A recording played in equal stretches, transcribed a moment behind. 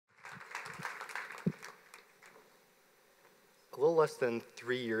little less than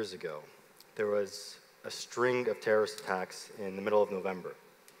 3 years ago, there was a string of terrorist attacks in the middle of November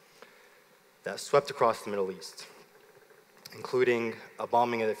that swept across the Middle East, including a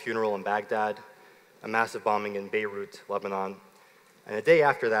bombing at a funeral in Baghdad, a massive bombing in Beirut, Lebanon, and a day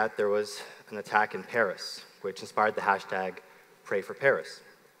after that, there was an attack in Paris, which inspired the hashtag Pray for Paris.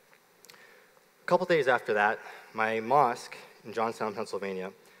 A couple days after that, my mosque in Johnstown,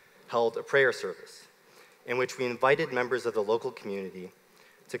 Pennsylvania, held a prayer service in which we invited members of the local community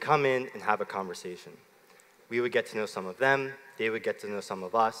to come in and have a conversation. We would get to know some of them, they would get to know some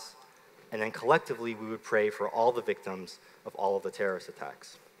of us, and then collectively we would pray for all the victims of all of the terrorist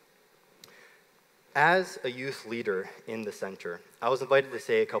attacks. As a youth leader in the center, I was invited to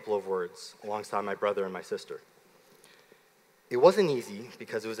say a couple of words alongside my brother and my sister. It wasn't easy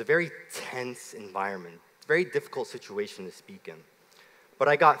because it was a very tense environment, very difficult situation to speak in. But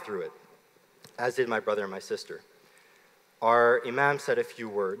I got through it, as did my brother and my sister. Our imam said a few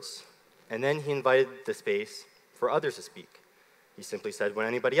words, and then he invited the space for others to speak. He simply said, would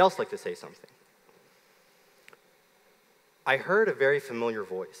anybody else like to say something? I heard a very familiar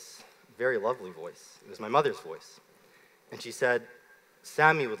voice, a very lovely voice. It was my mother's voice. And she said,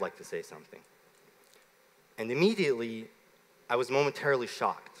 Sammy would like to say something. And immediately, I was momentarily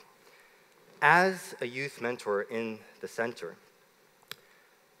shocked. As a youth mentor in the center,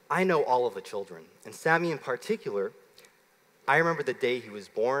 I know all of the children, and Sammy in particular. I remember the day he was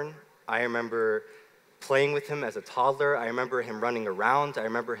born. I remember playing with him as a toddler. I remember him running around. I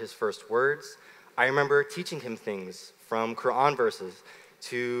remember his first words. I remember teaching him things from Quran verses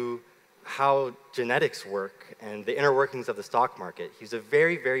to how genetics work and the inner workings of the stock market. He's a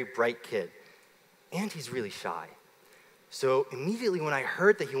very, very bright kid, and he's really shy. So immediately when I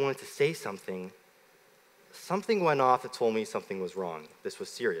heard that he wanted to say something, something went off that told me something was wrong. This was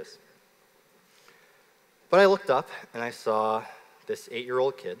serious. But I looked up and I saw this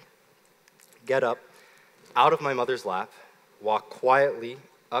 8-year-old kid get up out of my mother's lap, walk quietly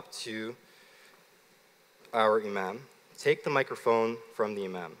up to our imam, take the microphone from the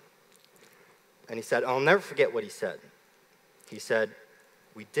imam. And he said, I'll never forget what he said. He said,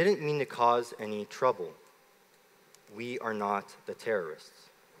 we didn't mean to cause any trouble. We are not the terrorists.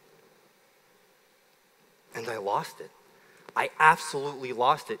 And I lost it. I absolutely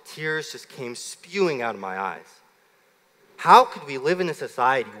lost it. Tears just came spewing out of my eyes. How could we live in a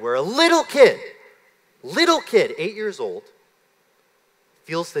society where a little kid, 8 years old,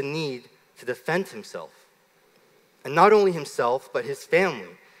 feels the need to defend himself? And not only himself, but his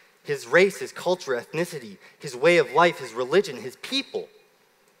family, his race, his culture, ethnicity, his way of life, his religion, his people,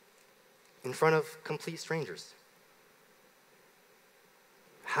 in front of complete strangers.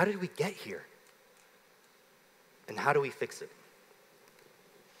 How did we get here? And how do we fix it?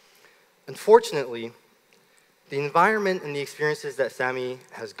 Unfortunately, the environment and the experiences that Sammy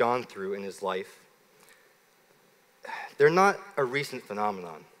has gone through in his life, they're not a recent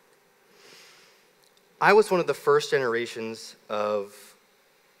phenomenon. I was one of the first generations of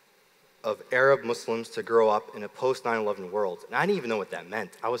Arab Muslims to grow up in a post-9/11 world, and I didn't even know what that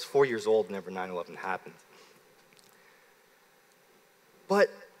meant. I was 4 years old whenever 9/11 happened. But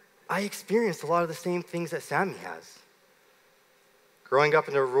I experienced a lot of the same things that Sammy has. Growing up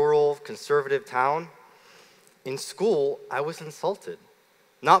in a rural, conservative town, in school, I was insulted.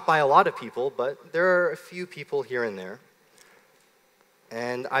 Not by a lot of people, but there are a few people here and there.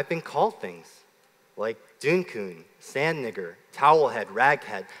 And I've been called things like Duncoon, sand nigger, towel head,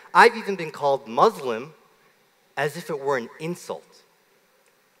 raghead. I've even been called Muslim as if it were an insult.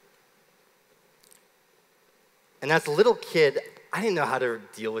 And as a little kid, I didn't know how to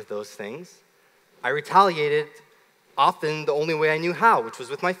deal with those things. I retaliated often the only way I knew how, which was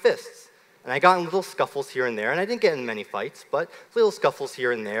with my fists. And I got in little scuffles here and there, and I didn't get in many fights, but little scuffles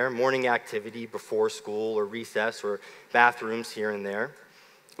here and there, morning activity before school or recess or bathrooms here and there.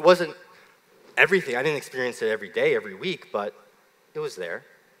 It wasn't everything. I didn't experience it every day, every week, but it was there.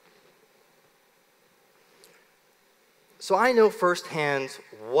 So I know firsthand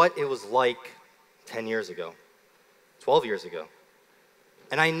what it was like 10 years ago, 12 years ago.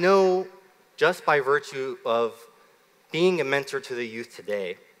 And I know just by virtue of being a mentor to the youth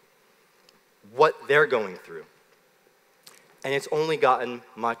today, what they're going through. And it's only gotten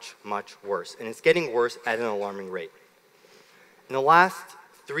much, much worse. And it's getting worse at an alarming rate. In the last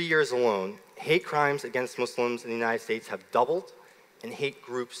 3 years alone, hate crimes against Muslims in the United States have doubled, and hate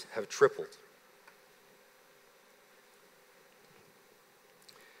groups have tripled.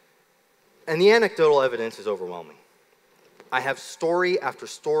 And the anecdotal evidence is overwhelming. I have story after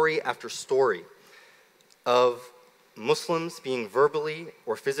story after story of Muslims being verbally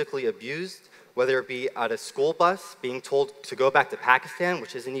or physically abused, whether it be at a school bus being told to go back to Pakistan,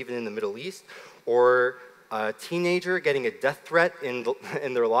 which isn't even in the Middle East, or a teenager getting a death threat in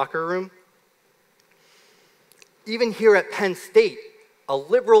their locker room. Even here at Penn State, a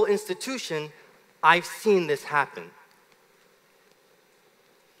liberal institution, I've seen this happen.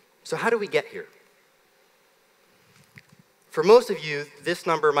 So how do we get here? For most of you, this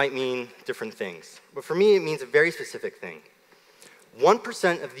number might mean different things, but for me, it means a very specific thing.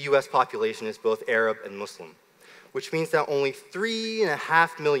 1% of the US population is both Arab and Muslim, which means that only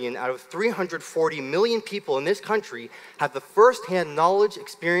 3.5 million out of 340 million people in this country have the first-hand knowledge,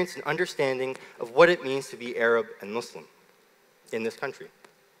 experience, and understanding of what it means to be Arab and Muslim in this country.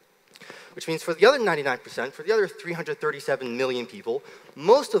 Which means for the other 99%, for the other 337 million people,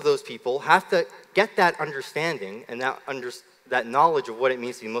 most of those people have to get that understanding and that knowledge of what it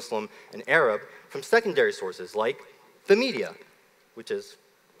means to be Muslim and Arab from secondary sources like the media, which is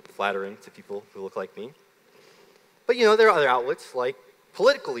flattering to people who look like me. But you know, there are other outlets like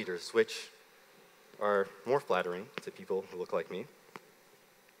political leaders, which are more flattering to people who look like me.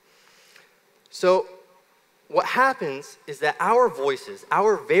 So what happens is that our voices,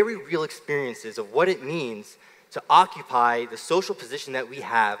 our very real experiences of what it means to occupy the social position that we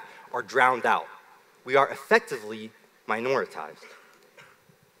have are drowned out. We are effectively minoritized.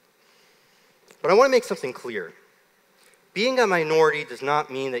 But I want to make something clear. Being a minority does not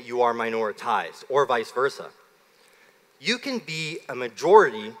mean that you are minoritized, or vice versa. You can be a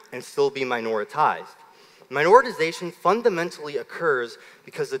majority and still be minoritized. Minoritization fundamentally occurs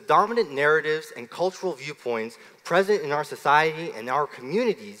because the dominant narratives and cultural viewpoints present in our society and our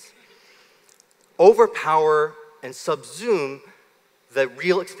communities overpower and subsume the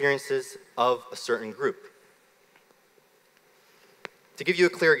real experiences of a certain group. To give you a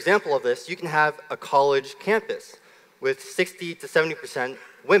clear example of this, you can have a college campus with 60 to 70%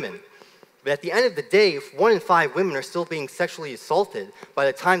 women. But at the end of the day, if 1 in 5 women are still being sexually assaulted, by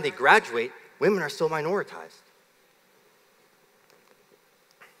the time they graduate, women are still minoritized.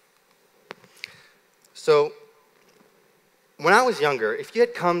 So, when I was younger, if you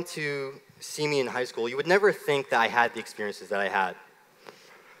had come to see me in high school, you would never think that I had the experiences that I had.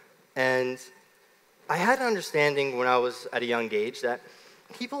 And I had an understanding when I was at a young age that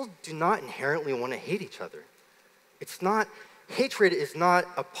people do not inherently want to hate each other. Hatred is not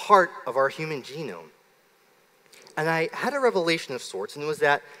a part of our human genome. And I had a revelation of sorts, and it was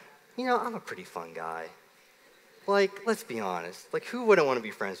that, you know, I'm a pretty fun guy. Like, let's be honest. Like, who wouldn't want to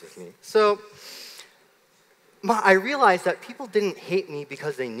be friends with me? So, I realized that people didn't hate me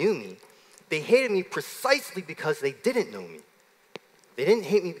because they knew me. They hated me precisely because they didn't know me. They didn't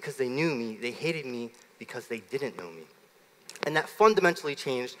hate me because they knew me. They hated me because they didn't know me. And that fundamentally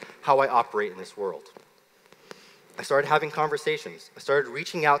changed how I operate in this world. I started having conversations. I started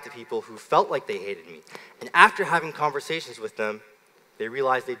reaching out to people who felt like they hated me. And after having conversations with them, they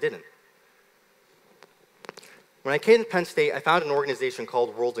realized they didn't. When I came to Penn State, I found an organization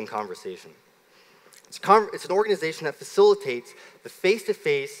called World in Conversation. It's an organization that facilitates the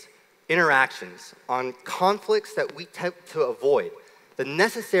face-to-face interactions on conflicts that we tend to avoid, the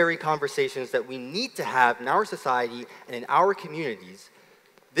necessary conversations that we need to have in our society and in our communities.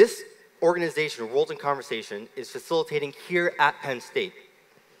 This organization, World in Conversation, is facilitating here at Penn State.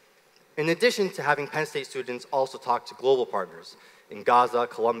 In addition to having Penn State students also talk to global partners in Gaza,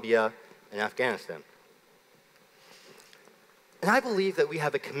 Colombia, and Afghanistan. And I believe that we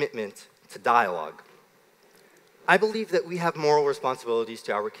have a commitment to dialogue. I believe that we have moral responsibilities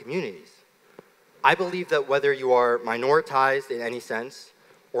to our communities. I believe that whether you are minoritized in any sense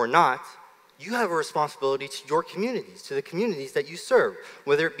or not, you have a responsibility to your communities, to the communities that you serve,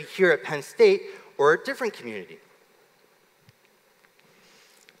 whether it be here at Penn State or a different community.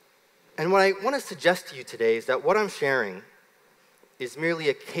 And what I want to suggest to you today is that what I'm sharing is merely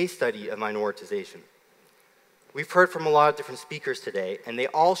a case study of minoritization. We've heard from a lot of different speakers today, and they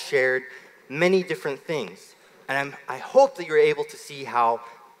all shared many different things. And I hope that you're able to see how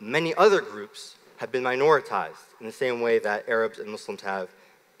many other groups have been minoritized in the same way that Arabs and Muslims have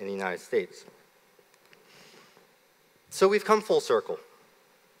in the United States. So we've come full circle.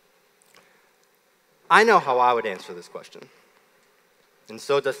 I know how I would answer this question, and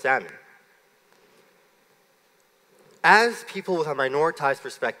so does Salameh. As people with a minoritized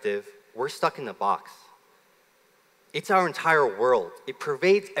perspective, we're stuck in a box. It's our entire world. It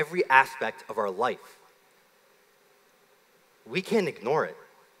pervades every aspect of our life. We can't ignore it,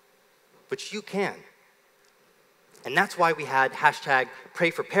 but you can. And that's why we had hashtag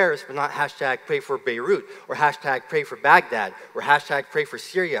pray for Paris, but not hashtag pray for Beirut, or hashtag pray for Baghdad, or hashtag pray for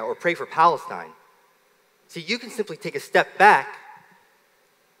Syria, or pray for Palestine. See, you can simply take a step back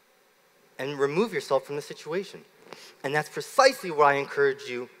and remove yourself from the situation. And that's precisely what I encourage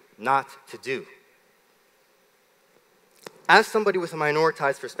you not to do. As somebody with a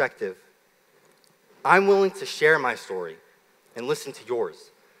minoritized perspective, I'm willing to share my story and listen to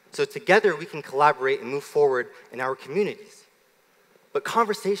yours. So together we can collaborate and move forward in our communities. But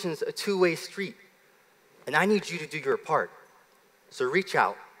conversation is a two-way street, and I need you to do your part. So reach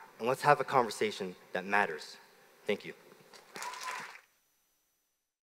out and let's have a conversation that matters. Thank you.